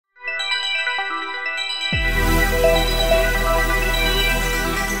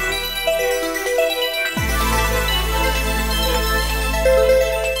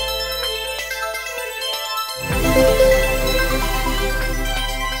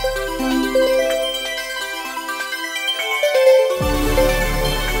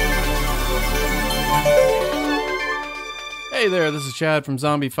Hey there, this is Chad from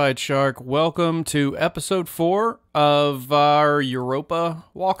Zombie Fight Shark. Welcome to episode 4 of our Europa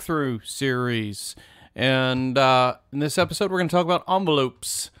walkthrough series. And in this episode, we're going to talk about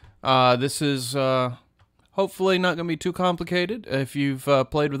envelopes. This is hopefully not going to be too complicated. If you've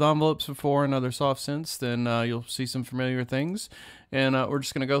played with envelopes before and other soft synths, then you'll see some familiar things. And we're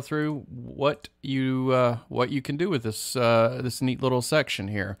just going to go through what you can do with this this neat little section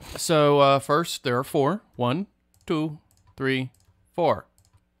here. So first, there are 4. 1, 2, 3, 4.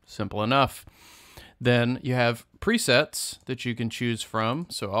 Simple enough. Then you have presets that you can choose from.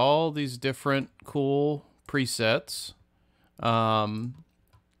 So all these different cool presets,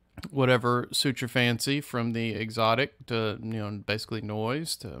 whatever suits your fancy, from the exotic to, basically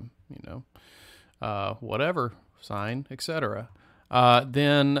noise to, whatever, sine, etc.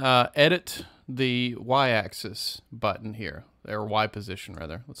 Then edit the y-axis button here, or y position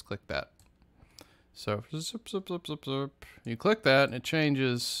rather. Let's click that. So zip, zip, zip, zip, zip. You click that and it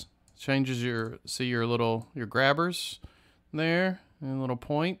changes your grabbers there and little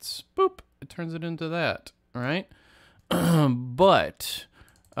points. Boop, it turns it into that. All right. But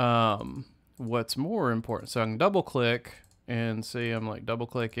what's more important, so I can double click and see I'm like double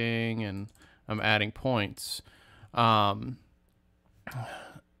clicking and I'm adding points. And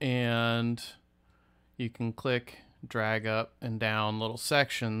you can click, drag up and down little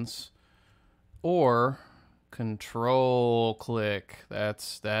sections, or control click.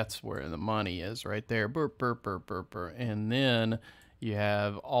 That's where the money is, right there. Burp, burp, burp, burp, burp. And then you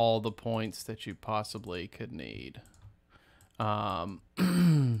have all the points that you possibly could need.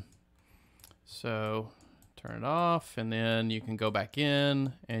 So turn it off, and then you can go back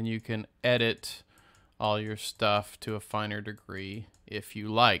in and you can edit all your stuff to a finer degree if you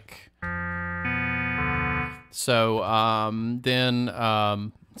like. So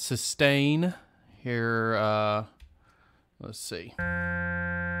then sustain here, let's see,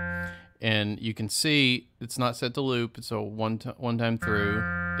 and you can see it's not set to loop. It's a one time through.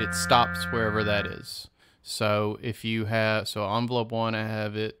 It stops wherever that is. So if you have, so envelope 1, I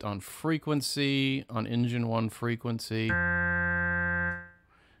have it on frequency, on engine 1 frequency,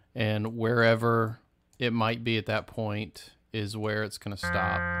 and wherever it might be at that point is where it's going to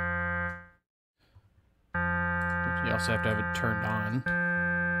stop. You also have to have it turned on.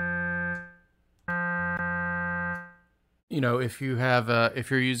 If you have if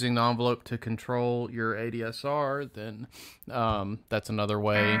you're using the envelope to control your ADSR, then that's another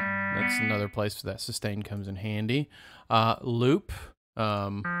way. That's another place that sustain comes in handy. Loop.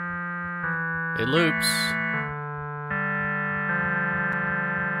 It loops.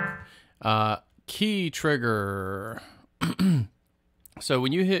 Key trigger. So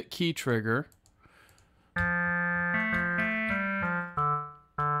when you hit key trigger,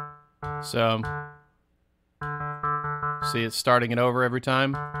 so see, it's starting it over every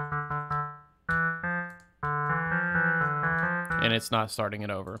time, and it's not starting it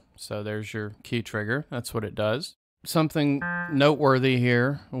over. So there's your key trigger. That's what it does. Something noteworthy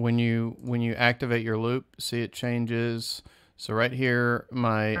here, when you activate your loop, see it changes. So right here,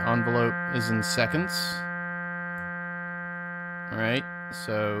 my envelope is in seconds. All right,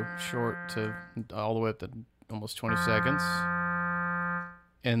 so short to all the way up to almost 20 seconds.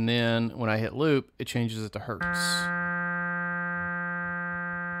 And then when I hit loop, it changes it to hertz.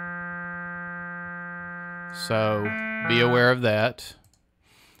 So be aware of that.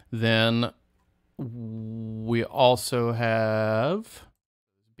 Then we also have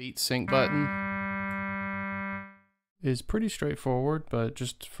beat sync button. Is pretty straightforward, but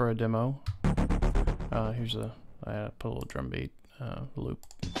just for a demo, here's I put a little drum beat loop.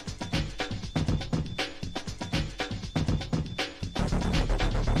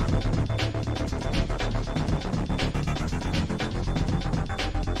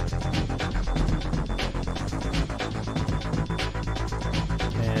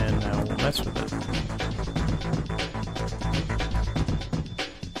 Mess with it.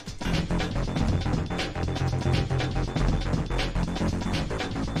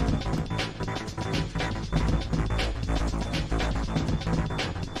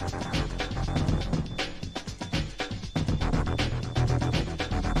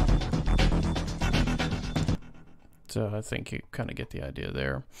 So I think you kind of get the idea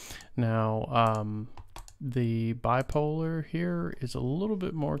there. Now, the bipolar here is a little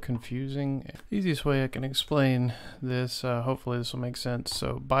bit more confusing. Easiest way I can explain this, hopefully this will make sense.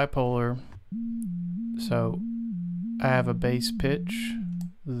 So bipolar, so I have a bass pitch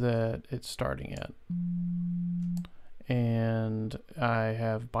that it's starting at, and I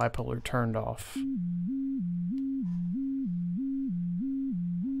have bipolar turned off.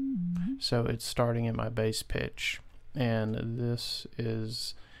 So it's starting at my bass pitch. and this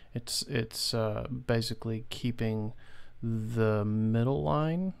is it's basically keeping the middle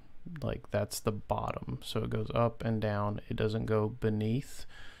line, like that's the bottom, so it goes up and down, it doesn't go beneath.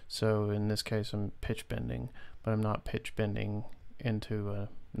 So in this case I'm pitch bending, but I'm not pitch bending into a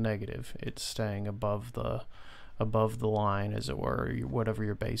negative, it's staying above the line, as it were, whatever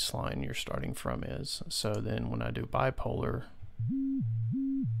your baseline you're starting from is. So then when I do bipolar,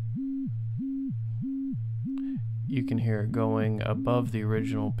 you can hear it going above the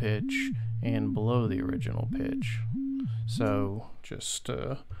original pitch and below the original pitch. So just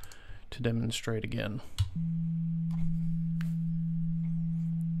to demonstrate again.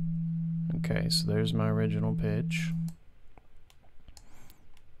 Okay, so there's my original pitch.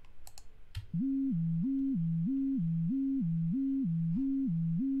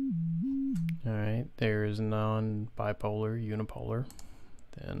 Alright, there is non-bipolar, unipolar.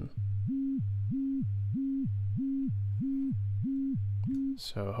 Then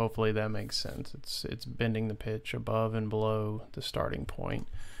so hopefully that makes sense. It's bending the pitch above and below the starting point.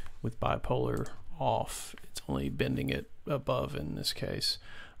 With bipolar off, it's only bending it above in this case.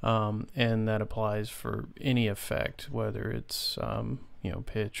 And that applies for any effect, whether it's you know,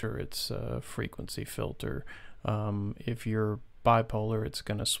 pitch or it's frequency filter. If you're bipolar, it's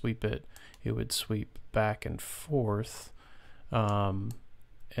going to sweep it. It would sweep back and forth,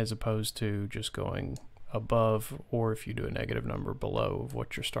 as opposed to just going above, or if you do a negative number, below of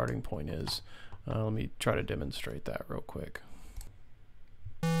what your starting point is. Let me try to demonstrate that real quick.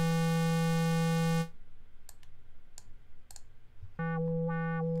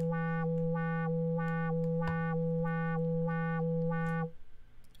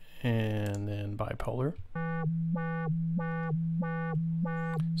 And then bipolar.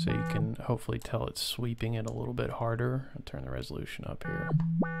 So you can hopefully tell it's sweeping it a little bit harder. I'll turn the resolution up here.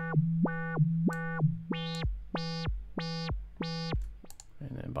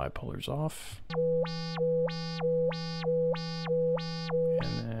 And then bipolar's off.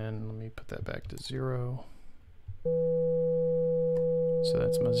 And then let me put that back to 0. So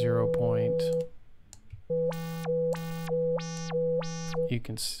that's my 0 point. You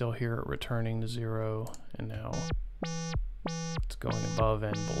can still hear it returning to 0, and now it's going above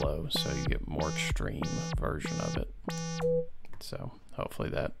and below, so you get more extreme version of it. So hopefully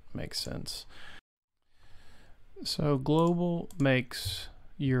that makes sense. So global makes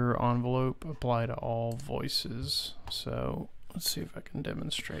your envelope apply to all voices. So let's see if I can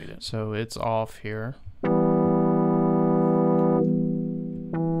demonstrate it. So it's off here.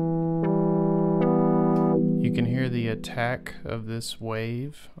 You can hear the attack of this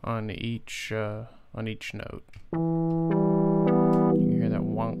wave on each note. You can hear that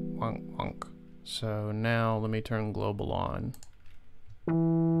wonk, wonk, wonk. So now let me turn global on.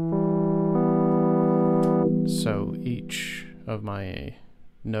 So each of my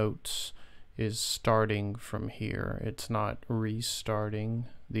notes is starting from here. It's not restarting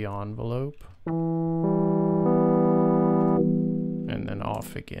the envelope. And then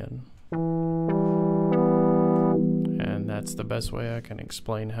off again. And that's the best way I can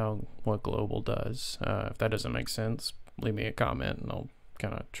explain what global does. If that doesn't make sense, leave me a comment and I'll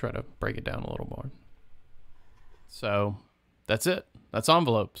kind of try to break it down a little more. So that's it. That's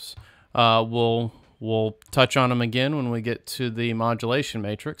envelopes. We'll touch on them again when we get to the modulation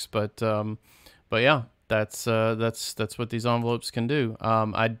matrix, but yeah, that's what these envelopes can do.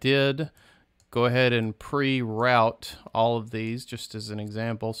 I did go ahead and pre-route all of these just as an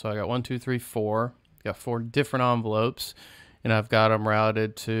example. So I got 1, 2, 3, 4. Got 4 different envelopes, and I've got them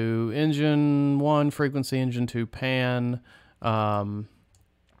routed to engine 1 frequency, engine 2 pan,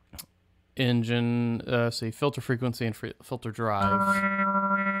 engine filter frequency and filter drive.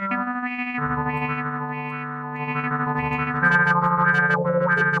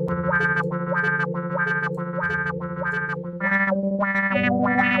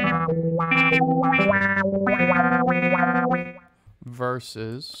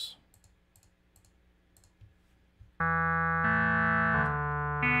 Versus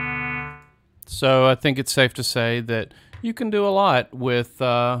so I think it's safe to say that you can do a lot with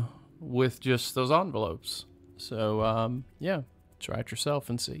just those envelopes. So yeah, try it yourself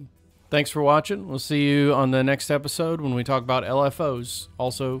and see. Thanks for watching. We'll see you on the next episode when we talk about LFOs.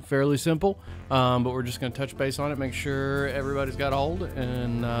 Also fairly simple, but we're just going to touch base on it, make sure everybody's got a hold,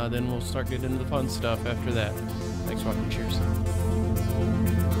 and then we'll start getting into the fun stuff after that. Thanks for watching. Cheers.